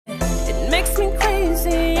makes me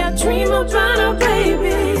crazy. I dream about our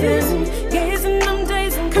babies, gazing them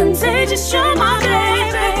days and contagious. You're my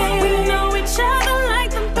baby. We know each other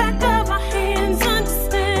like the back of our hands.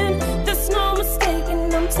 Understand, there's no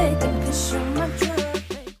mistaking. I'm taking this. You're my drug.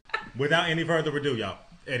 Without any further ado, y'all,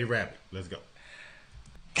 Eddie Rabbitt, let's go.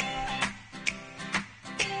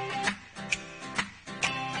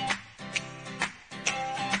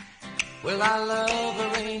 Well, I love a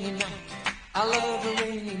rainy night. I love a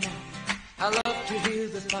rainy night. I love to hear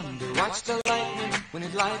the thunder, watch the lightning when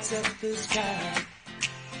it lights up the sky.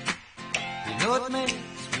 You know it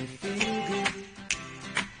makes me feel good.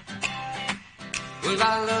 Well,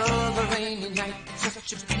 I love a rainy night. It's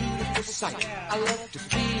such a beautiful sight. I love to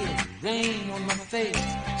feel the rain on my face,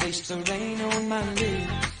 taste the rain on my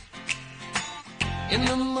lips. In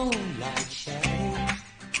the moonlight shadows,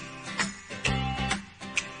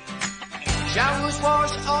 showers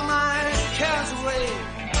wash all my cares away.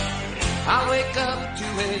 I wake up to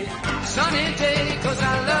a sunny day, 'cause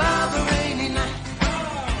I love a rainy night.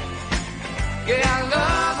 Yeah, I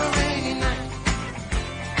love a rainy night.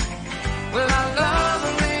 Well, I love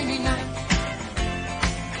a rainy night.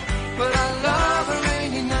 But I love a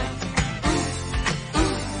rainy night. Ooh,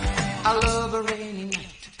 ooh. I love a rainy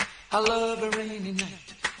night. I love a rainy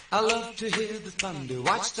night. I love to hear the thunder,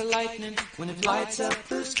 watch the lightning when it lights up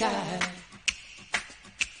the sky.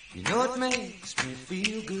 You know it makes me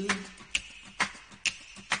feel good.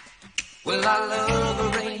 Well, I love a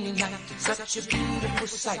rainy night. It's such a beautiful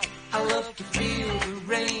sight. I love to feel the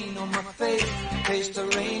rain on my face, taste the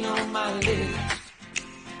rain on my lips.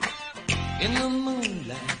 In the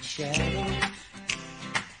moonlight shadows.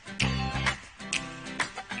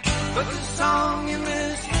 But the song in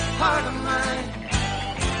this heart of mine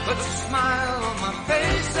puts a smile on my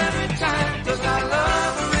face every time, 'cause I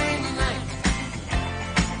love a rainy night.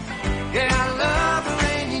 Yeah, I love a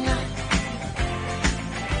rainy night.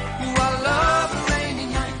 Ooh, I love a rainy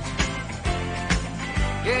night.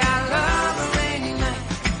 Yeah, I love a rainy night.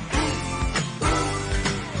 Ooh, ooh.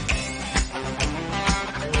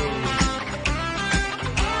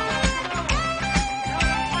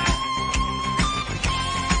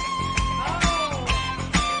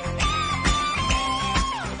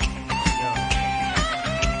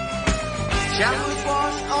 Showers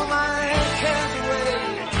wash all my cares away.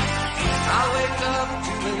 I wake up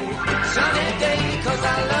to a sunny day, 'cause I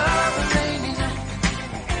love a rainy night.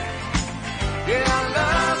 Yeah, I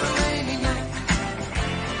love a rainy night.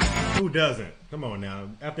 Who doesn't? Come on now.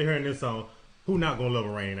 After hearing this song, who not gonna love a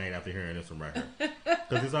rainy night after hearing this one right here?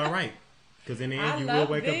 Because it's all right. Because in the end, you will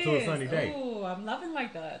wake up to a sunny day. Oh, I'm loving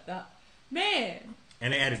like the man.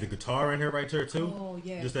 And they added the guitar in here right there too. Oh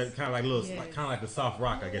yes. Just that kind of like little, Yes. like, kind of like the soft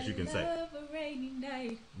rock, I guess you can say. Love a rainy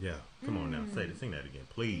night. Yeah. Come on now, sing that again,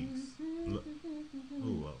 please. Look.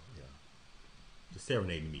 Ooh, well, yeah. Just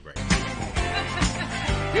serenading me right now.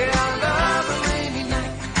 Yeah, I love a rainy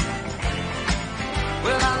night.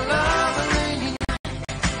 Well, I love a rainy night.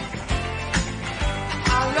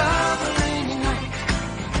 I love a rainy night.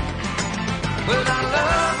 Well, I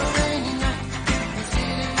love a rainy night. You can see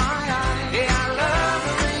it in my eyes. Yeah, I love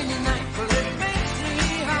a rainy night. 'Cause it makes me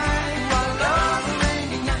high. Ooh, I love a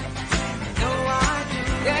rainy night. No, I do.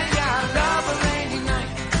 Yeah, yeah, I love a rainy night.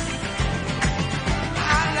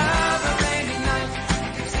 I love a rainy night. You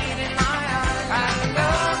can see it in my eyes. I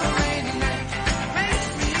love a rainy night.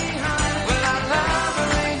 Makes me high. Well, I love a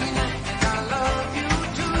rainy night. And I love you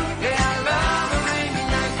too. Yeah, I love a rainy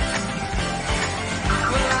night.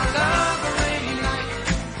 Well, I love a rainy night.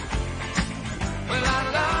 Well, I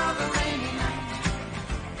love a rainy night.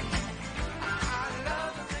 I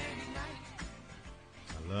love a rainy night.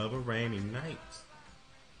 I love a rainy night.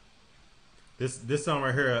 This song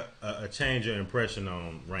right here, a change of impression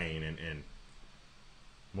on rain and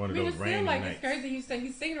one I of mean, those it's still rainy like nights. it's crazy.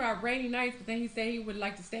 He's singing about rainy nights, but then he said he would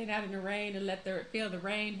like to stand out in the rain and feel the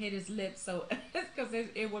rain hit his lips. So it's because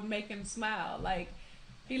it would make him smile. Like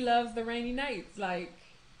he loves the rainy nights. Like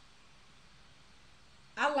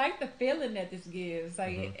I like the feeling that this gives.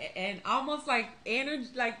 Like and almost like energy.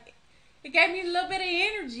 Like it gave me a little bit of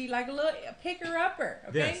energy, like a little picker upper.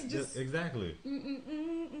 Okay, Yes, exactly.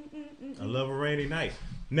 I love a rainy night.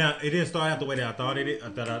 Now it didn't start out the way that I thought it did. I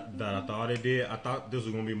thought it did. I thought this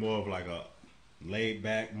was gonna be more of like a laid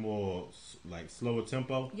back, more like slower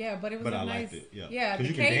tempo. Yeah, but it was. But I nice, liked it. Yeah, yeah. Because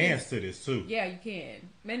you can dance to this too. Yeah, you can.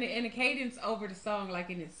 And the cadence over the song,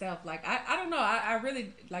 like in itself, like I don't know. I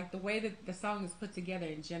really like the way that the song is put together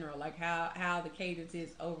in general. Like how the cadence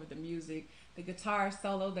is over the music. The guitar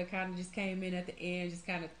solo that kind of just came in at the end, just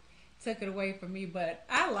kind of took it away from me. But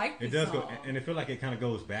I like this It does song. go, and it feel like it kind of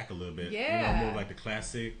goes back a little bit. Yeah. You know, more like the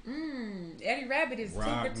classic Eddie Rabbitt is 2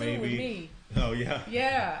 rock, for 2 maybe. with me. Oh yeah.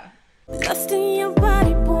 Yeah. Lust in your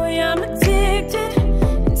body